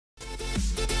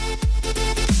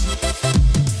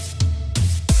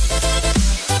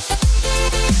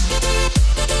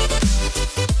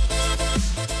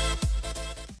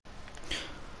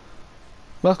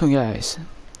Welcome guys,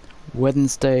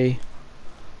 Wednesday,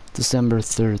 December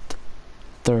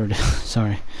 3rd,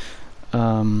 sorry.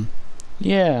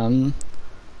 Yeah, I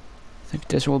think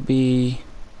this will be,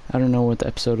 I don't know what the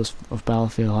episode of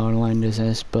Battlefield Hardline this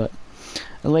is, but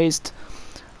at least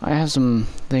I have some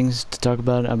things to talk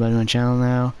about my channel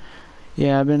now.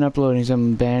 Yeah, I've been uploading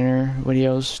some banner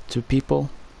videos to people,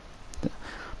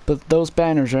 but those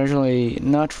banners are actually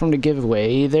not from the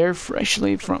giveaway, they're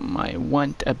freshly from my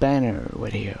want a banner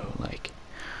video, like.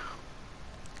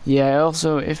 Yeah,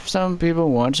 also, if some people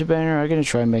want a banner, I'm gonna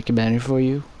try and make a banner for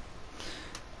you.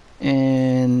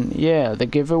 And yeah, the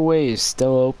giveaway is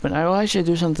still open. I will actually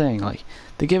do something, like,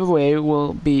 the giveaway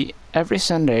will be every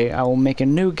Sunday. I will make a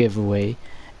new giveaway,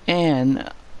 and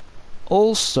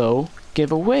also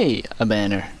give away a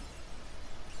banner.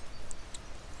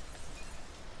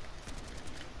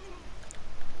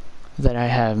 That I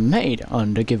have made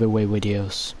on the giveaway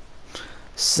videos.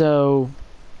 So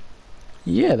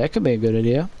yeah, that could be a good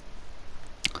idea.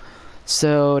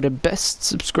 So the best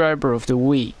subscriber of the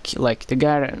week, like the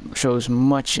guy that shows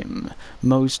most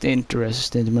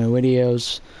interest in my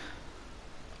videos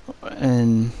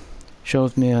and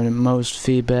shows me on the most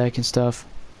feedback and stuff,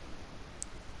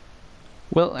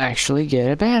 will actually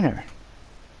get a banner.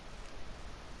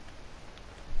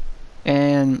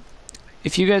 And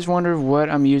if you guys wonder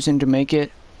what I'm using to make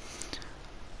it,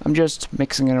 I'm just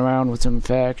mixing it around with some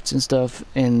effects and stuff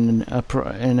in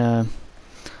a.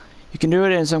 You can do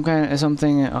it in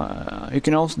something. You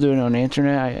can also do it on the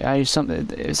internet. Some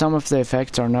of the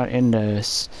effects are not in the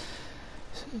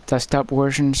desktop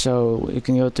version, so you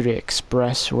can go to the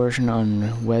Express version on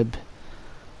the web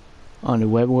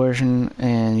version,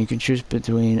 and you can choose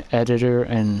between editor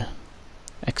and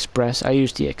Express. I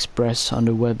use the Express on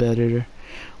the web editor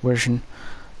version,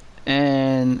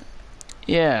 and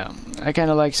yeah, I kind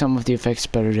of like some of the effects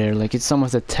better there. Like, it's some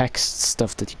of the text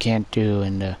stuff that you can't do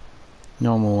in the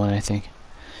normal one, I think.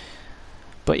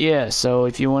 But yeah, so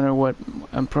if you wonder what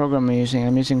program I'm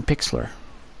using Pixlr.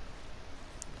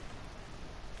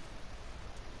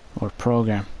 Or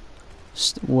program.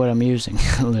 What I'm using,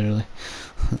 literally.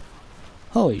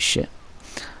 Holy shit.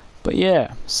 But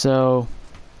yeah, so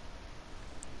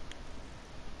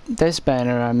this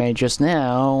banner I made just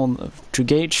now to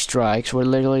GageStrikes were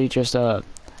literally just a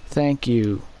thank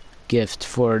you gift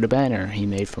for the banner he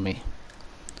made for me.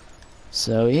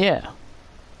 So yeah.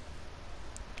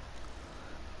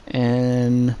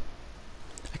 And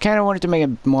I kind of wanted to make a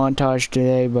montage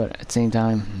today, but at the same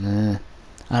time,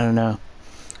 I don't know.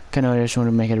 Kind of just want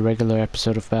to make it a regular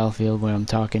episode of Battlefield where I'm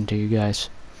talking to you guys.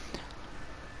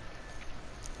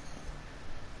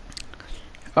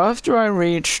 After I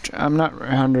reached, I'm not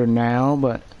 100 now,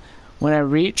 but when I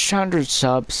reached 100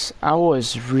 subs, I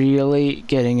was really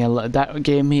getting a lot. That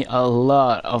gave me a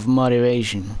lot of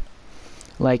motivation.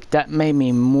 Like, that made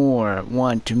me more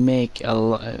want to make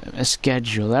a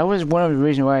schedule. That was one of the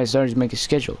reasons why I started to make a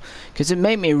schedule, because it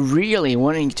made me really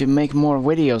wanting to make more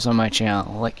videos on my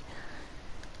channel. Like,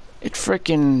 it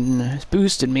freaking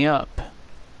boosted me up,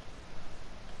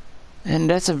 and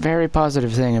that's a very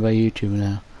positive thing about YouTube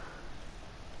now.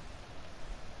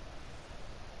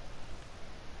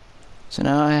 So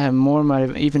now I have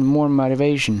even more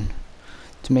motivation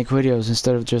to make videos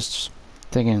instead of just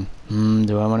thinking,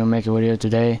 do I want to make a video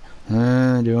today? Do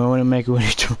I want to make a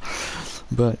video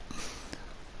But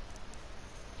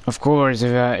of course,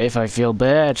 if I feel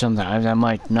bad sometimes, I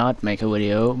might not make a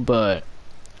video, but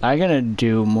I'm gonna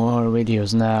do more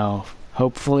videos now.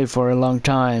 Hopefully for a long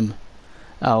time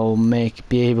I'll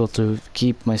be able to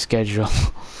keep my schedule.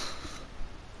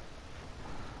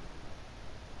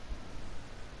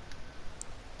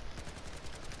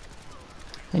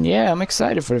 And yeah, I'm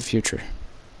excited for the future.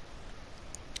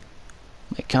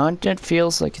 My content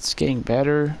feels like it's getting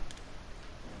better.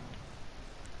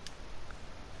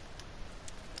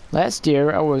 Last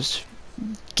year I was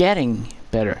getting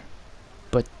better,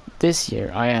 but this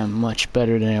year I am much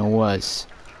better than I was.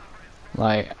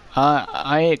 Like,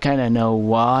 I kind of know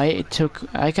why it took.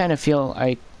 I kind of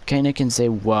can say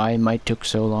why it might took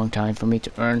so long time for me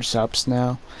to earn subs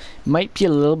now. It might be a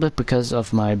little bit because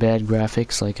of my bad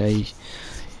graphics. Like,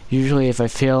 usually if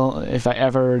I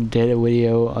ever did a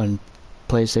video on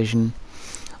PlayStation,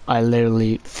 I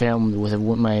literally filmed with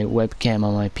my webcam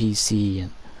on my PC,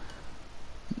 and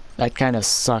that kind of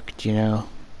sucked, you know.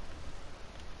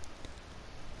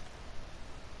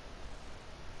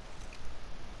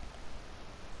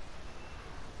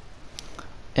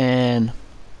 And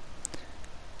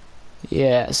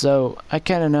yeah, so I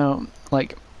kind of know,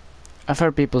 like, I've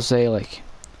heard people say, like,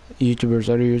 other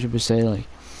YouTubers say, like,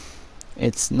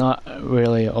 it's not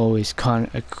really always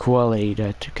quality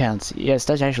that counts. Yes,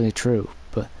 that's actually true,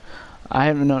 but I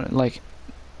haven't known, like,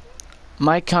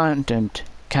 my content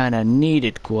kind of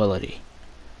needed quality,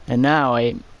 and now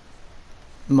I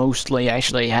mostly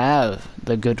actually have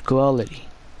the good quality.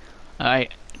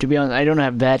 To be honest, I don't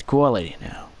have bad quality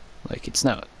now. Like, it's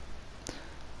not,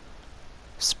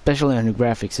 especially on the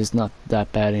graphics, it's not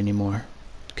that bad anymore.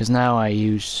 Because now I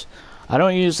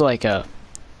don't use like a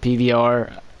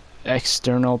PVR,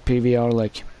 external PVR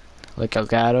like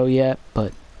Elgato yet,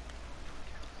 but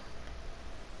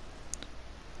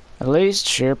at least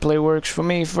SharePlay works for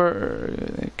me for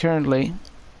currently.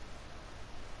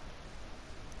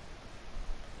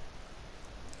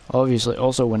 Obviously,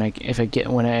 also when I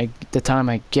the time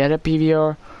I get a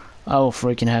PVR, I will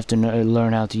freaking have to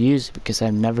learn how to use it because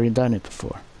I've never done it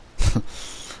before.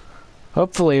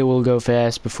 Hopefully, it will go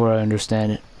fast before I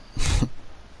understand it.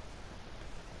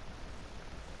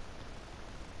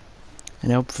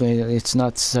 And hopefully it's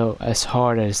not so as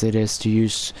hard as it is to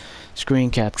use screen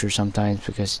capture sometimes,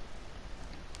 because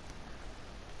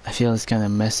I feel it's kind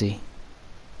of messy.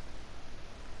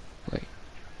 Like,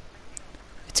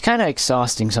 it's kind of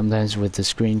exhausting sometimes with the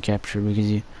screen capture, because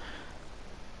you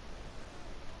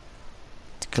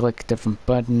click different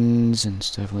buttons and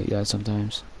stuff like that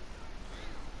sometimes.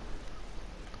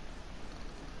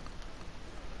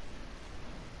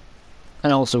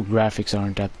 And also graphics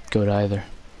aren't that good either.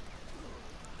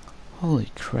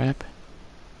 Holy crap.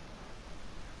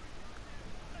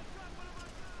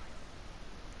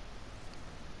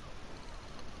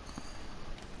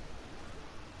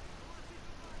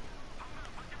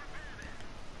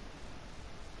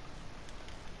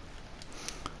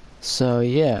 So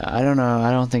yeah, I don't know,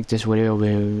 I don't think this video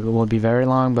will be very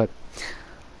long, but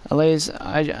at least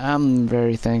I'm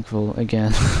very thankful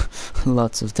again.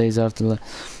 Lots of days after,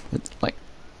 like,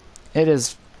 it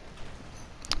is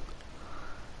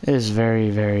very,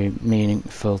 very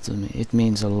meaningful to me. It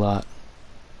means a lot.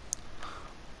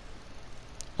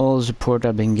 All the support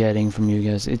I've been getting from you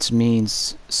guys, it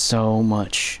means so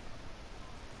much.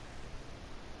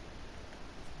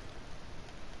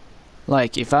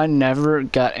 Like, if I never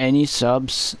got any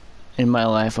subs in my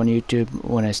life on YouTube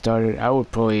when I started, I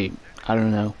would probably, I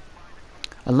don't know,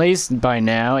 at least by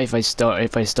now, if I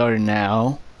started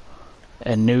now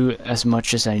and knew as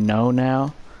much as I know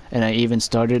now, and I even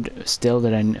started still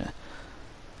that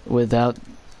without,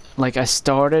 like, I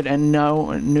started and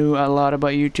knew a lot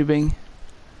about YouTubing,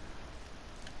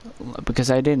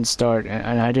 because I didn't start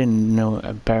and I didn't know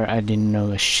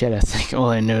a shit. I think all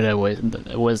I knew that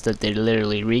was that they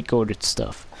literally recorded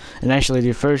stuff. And actually,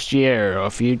 the first year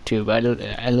of YouTube, I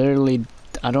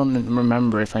don't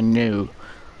remember if I knew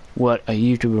what a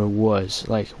YouTuber was.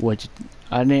 Like,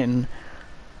 I didn't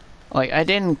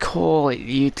call it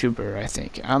YouTuber. I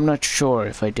think, I'm not sure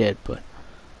if I did, but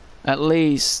at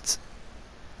least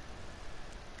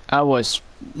I was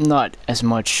not as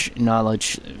much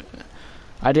knowledge.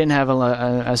 I didn't have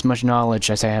as much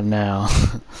knowledge as I have now.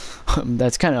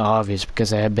 That's kind of obvious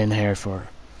because I have been here for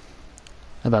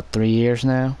about 3 years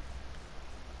now.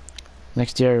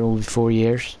 Next year it will be 4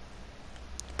 years.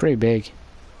 Pretty big.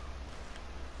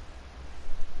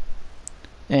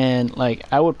 And like,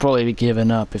 I would probably be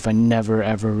giving up if I never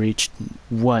ever reached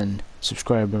 1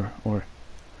 subscriber, or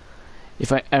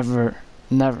if I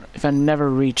never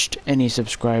reached any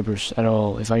subscribers at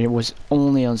all. If I was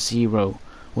only on 0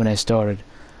 when I started.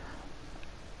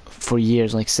 For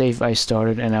years, like, say if I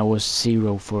started and I was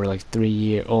 0 for like 3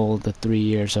 years, all the 3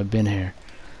 years I've been here,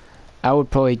 I would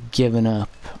probably given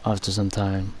up after some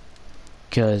time,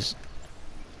 because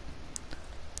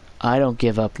I don't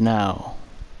give up now.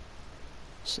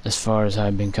 As far as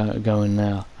I've been going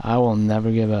now, I will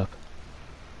never give up.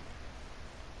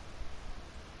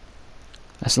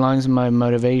 As long as my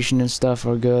motivation and stuff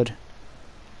are good,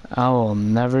 I will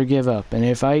never give up. And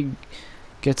if I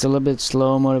gets a little bit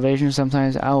slow motivation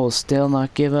sometimes, I will still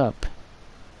not give up.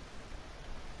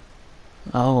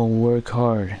 I will work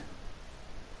hard.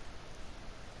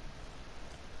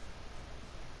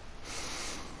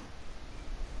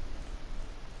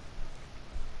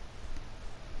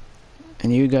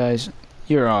 And you guys,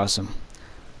 you're awesome.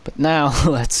 But now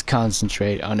let's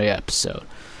concentrate on the episode.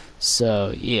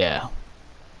 So yeah.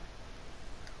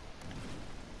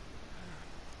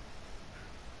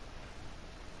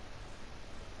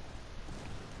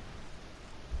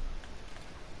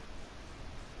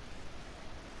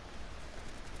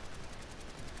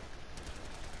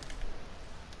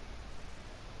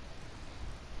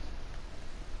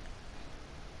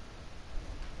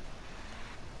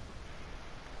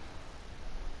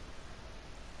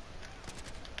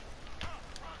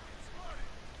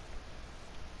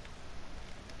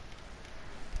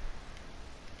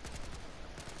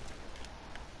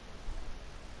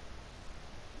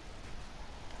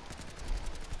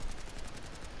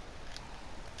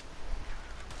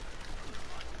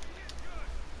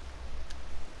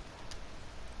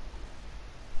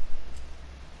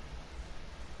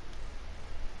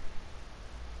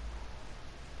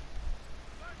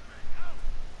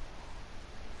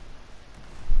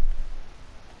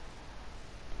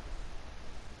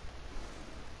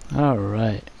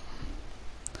 Alright.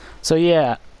 So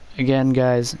yeah, again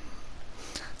guys,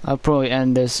 I'll probably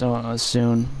end this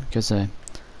soon because I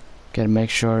gotta make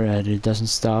sure that it doesn't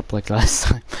stop like last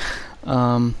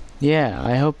time. Yeah,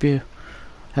 I hope you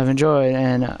have enjoyed,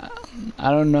 and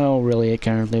I don't know really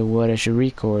currently what I should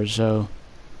record, so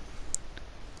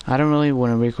I don't really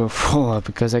want to record Fallout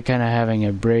because I'm kind of having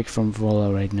a break from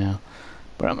Fallout right now.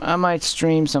 But I might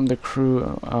stream some of the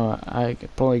crew. I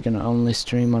probably gonna only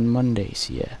stream on Mondays.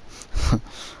 Yeah.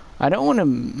 I don't want to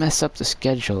mess up the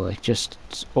schedule, like just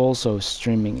also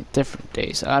streaming at different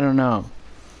days. I don't know,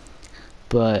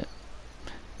 but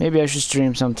maybe I should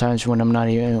stream sometimes when I'm not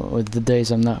even with the days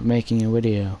I'm not making a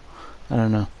video. I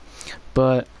don't know,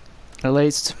 but at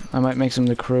least I might make some of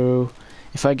the crew.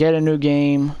 If I get a new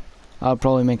game, I'll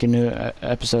probably make a new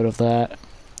episode of that,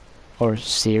 or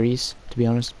series, to be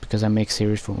honest, because I make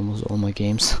series for almost all my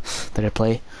games that I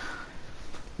play.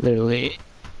 Literally,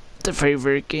 the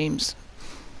favorite games,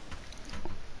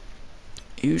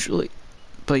 usually.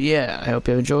 But yeah, I hope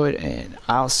you enjoyed, and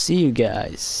I'll see you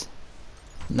guys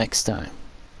next time.